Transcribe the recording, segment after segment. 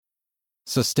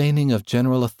Sustaining of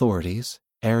General Authorities,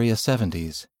 Area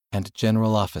 70s, and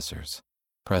General Officers.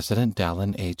 President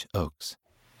Dallin H. Oaks.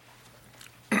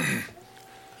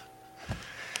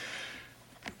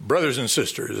 Brothers and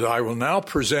sisters, I will now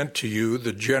present to you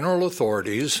the General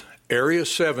Authorities, Area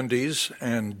 70s,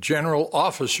 and General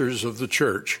Officers of the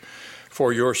Church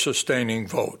for your sustaining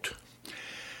vote.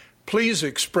 Please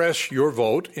express your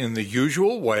vote in the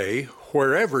usual way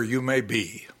wherever you may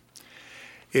be.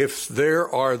 If there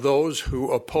are those who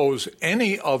oppose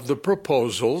any of the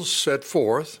proposals set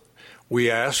forth, we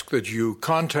ask that you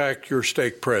contact your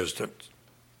stake president.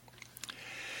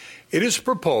 It is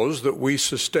proposed that we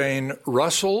sustain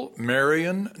Russell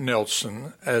Marion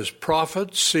Nelson as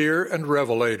prophet, seer, and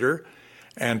revelator,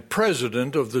 and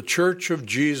president of the Church of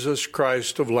Jesus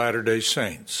Christ of Latter-day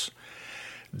Saints.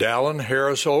 Dallin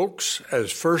Harris Oaks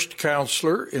as first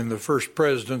counselor in the First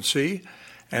Presidency,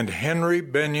 and Henry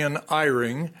Benyon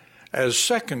Eyring as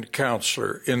second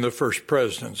counselor in the First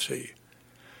Presidency.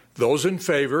 Those in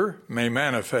favor may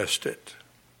manifest it.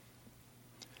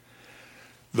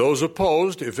 Those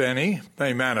opposed, if any,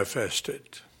 may manifest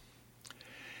it.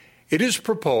 It is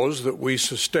proposed that we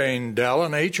sustain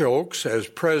Dallin H. Oaks as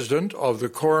president of the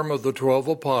Quorum of the 12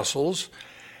 Apostles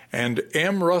and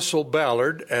M. Russell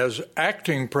Ballard as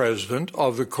acting president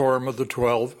of the Quorum of the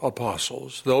 12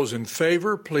 Apostles. Those in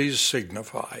favor, please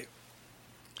signify.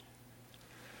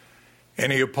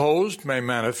 Any opposed may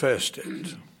manifest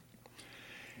it.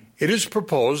 It is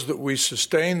proposed that we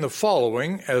sustain the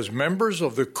following as members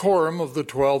of the Quorum of the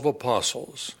 12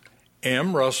 Apostles: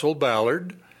 M. Russell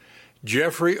Ballard,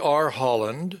 Jeffrey R.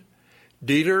 Holland,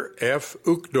 Dieter F.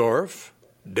 Uchtdorf,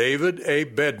 David A.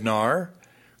 Bednar,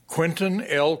 Quentin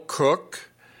L. Cook,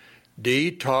 D.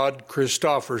 Todd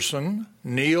Christofferson,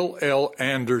 Neil L.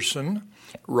 Anderson,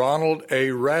 Ronald A.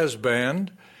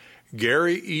 Rasband,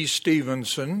 Gary E.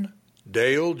 Stevenson,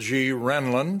 Dale G.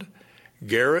 Renlund,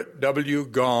 Garrett W.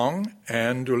 Gong,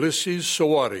 and Ulysses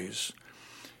Soares.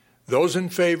 Those in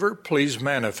favor, please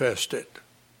manifest it.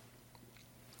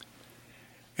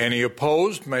 Any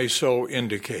opposed may so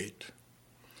indicate.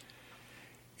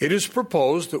 It is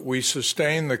proposed that we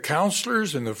sustain the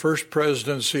counselors in the First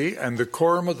Presidency and the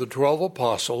Quorum of the 12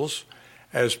 Apostles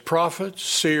as prophets,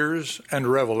 seers, and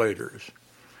revelators.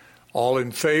 All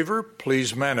in favor,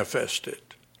 please manifest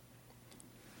it.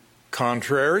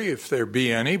 Contrary, if there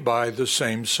be any, by the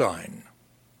same sign.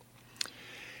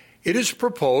 It is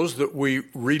proposed that we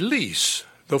release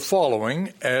the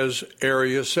following as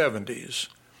Area 70s: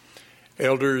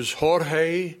 Elders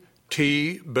Jorge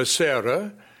T.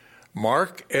 Becerra,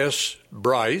 Mark S.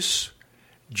 Bryce,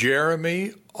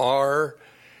 Jeremy R.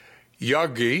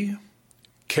 Yagi,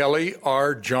 Kelly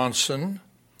R. Johnson,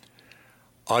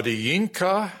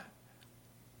 Adiyinka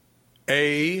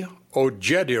A.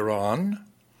 Ojediran,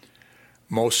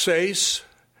 Moses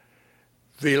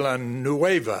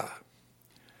Villanueva.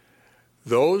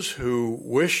 Those who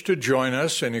wish to join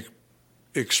us in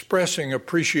expressing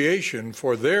appreciation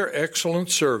for their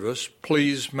excellent service,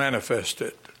 please manifest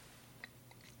it.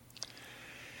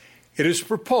 It is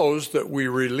proposed that we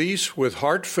release with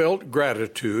heartfelt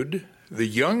gratitude the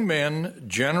Young Men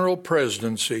General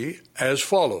Presidency as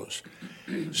follows: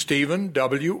 Stephen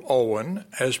W. Owen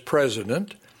as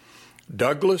President,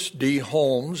 Douglas D.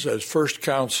 Holmes as First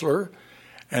Counselor,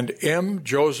 and M.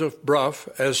 Joseph Bruff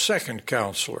as Second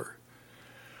Counselor.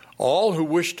 All who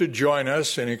wish to join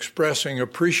us in expressing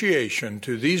appreciation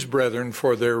to these brethren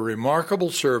for their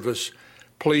remarkable service,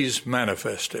 please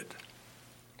manifest it.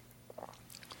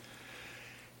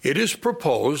 It is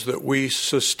proposed that we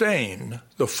sustain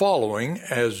the following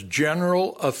as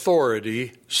General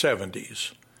Authority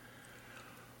 70s: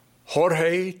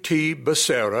 Jorge T.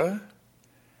 Becerra,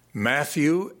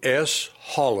 Matthew S.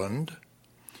 Holland,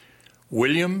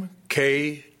 William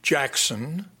K.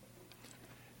 Jackson,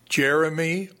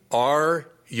 Jeremy R.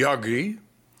 Yagi,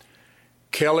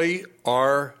 Kelly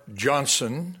R.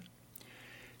 Johnson,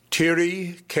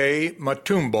 Thierry K.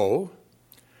 Matumbo,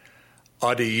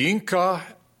 Adiyinka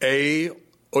A.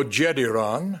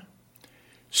 Ojediran,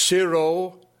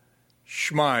 Ciro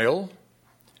Schmeil,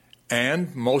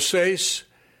 and Moses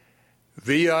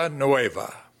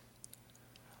Villanueva.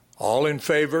 All in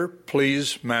favor,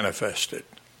 please manifest it.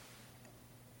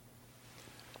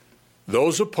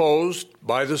 Those opposed,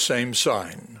 by the same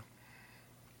sign.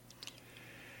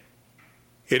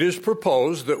 It is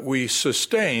proposed that we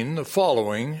sustain the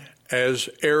following as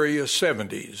Area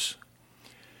 70s: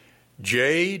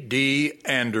 J. D.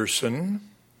 Anderson,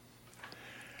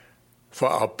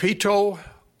 Fa'apito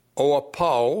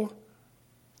Oapau,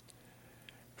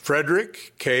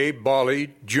 Frederick K.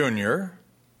 Bali, Jr.,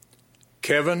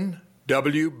 Kevin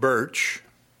W. Birch,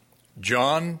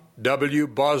 John W.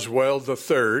 Boswell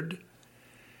III,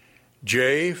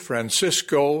 J.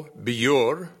 Francisco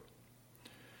Biur,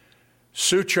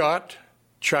 Suchat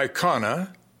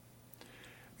Chaikana,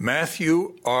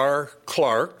 Matthew R.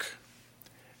 Clark,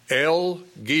 L.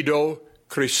 Guido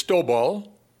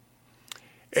Cristobal,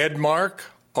 Edmarc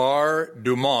R.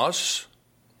 Dumas,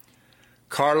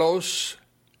 Carlos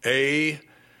A.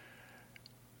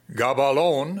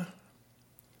 Gabalon,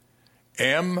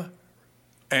 M.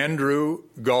 Andrew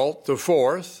Galt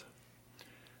IV,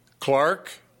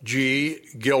 Clark G.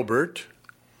 Gilbert,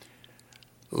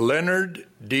 Leonard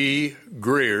D.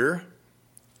 Greer,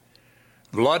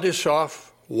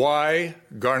 Vladislav Y.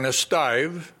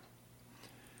 Garnastav,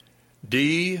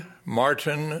 D.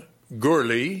 Martin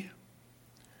Gurley,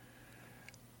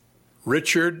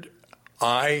 Richard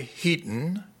I.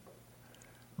 Heaton,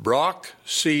 Brock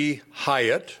C.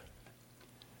 Hyatt,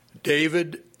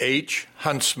 David H.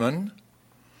 Huntsman,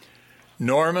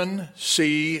 Norman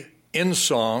C.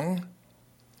 Insong,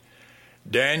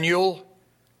 Daniel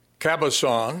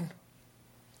Cabazon,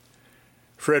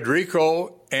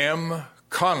 Frederico M.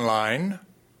 Conline,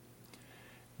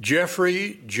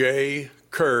 Jeffrey J.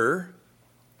 Kerr,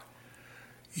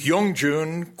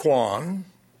 Youngjun Kwon,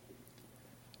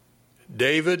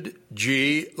 David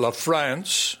G.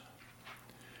 LaFrance,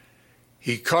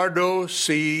 Ricardo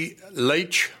C.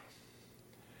 Leitch,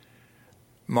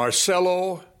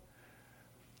 Marcelo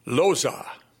Loza,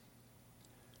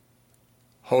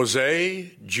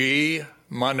 Jose G.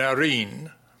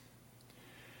 Manarin,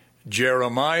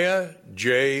 Jeremiah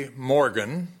J.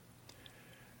 Morgan,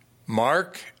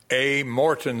 Mark A.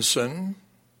 Mortensen,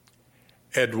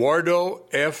 Eduardo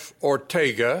F.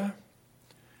 Ortega,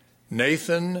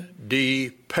 Nathan D.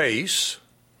 Pace,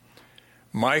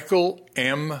 Michael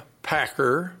M.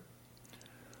 Packer,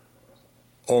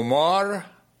 Omar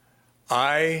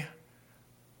I.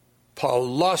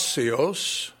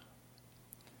 Palacios,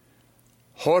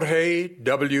 Jorge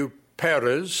W.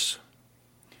 Perez,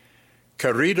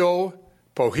 Querido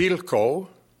Pojilco,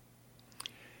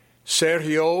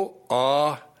 Sergio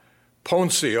A.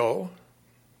 Poncio,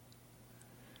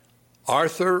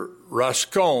 Arthur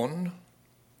Rascon,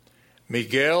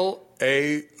 Miguel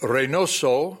A.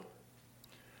 Reynoso,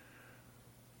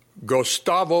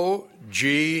 Gustavo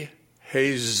G.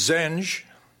 Hazenge,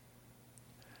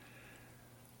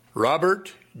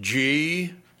 Robert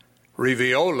G.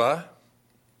 Riviola,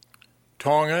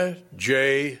 Tonga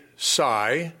J.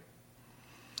 Sai,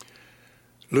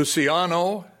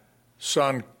 Luciano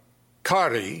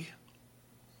Sancari,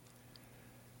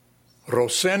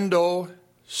 Rosendo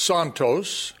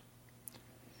Santos,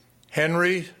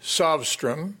 Henry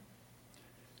Savstrom,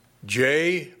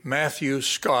 J. Matthew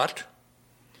Scott,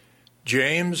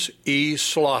 James E.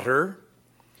 Slaughter,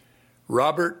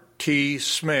 Robert T.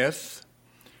 Smith,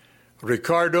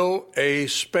 Ricardo A.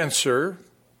 Spencer,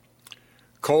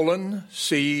 Colin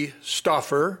C.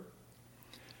 Stoffer,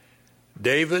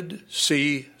 David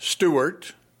C.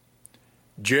 Stewart,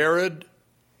 Jared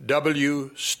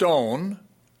W. Stone,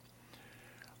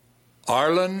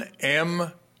 Arlen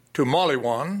M.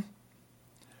 Tumaliwan,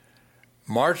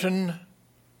 Martin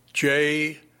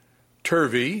J.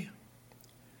 Turvey,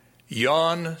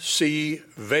 Jan C.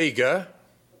 Vega,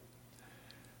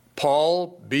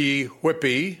 Paul B.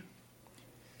 Whippy,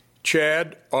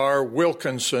 Chad R.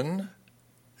 Wilkinson,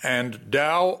 and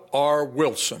Dow R.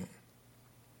 Wilson.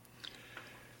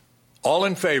 All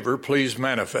in favor, please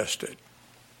manifest it.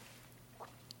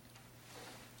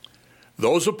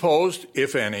 Those opposed,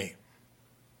 if any.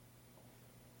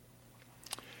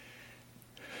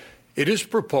 It is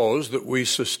proposed that we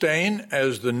sustain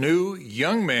as the new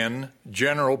Young Men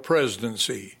General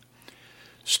Presidency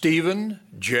Stephen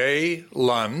J.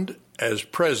 Lund as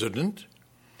President,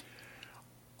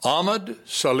 Ahmad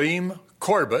Salim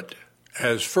Corbett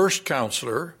as First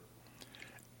Counselor,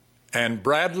 and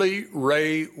Bradley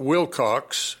Ray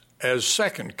Wilcox as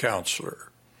Second Counselor.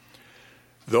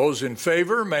 Those in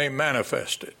favor may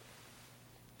manifest it.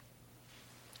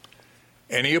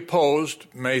 Any opposed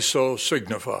may so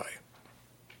signify.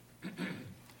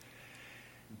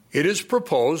 It is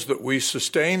proposed that we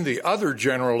sustain the other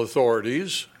general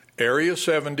authorities, Area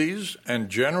 70s, and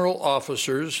general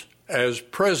officers as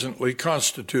presently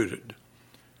constituted.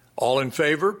 All in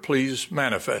favor, please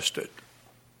manifest it.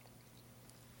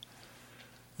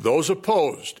 Those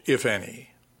opposed, if any.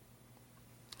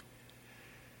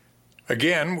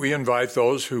 Again, we invite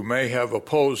those who may have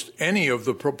opposed any of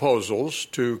the proposals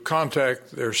to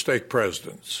contact their stake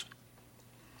presidents.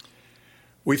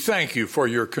 We thank you for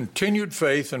your continued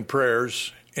faith and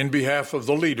prayers in behalf of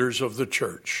the leaders of the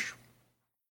church.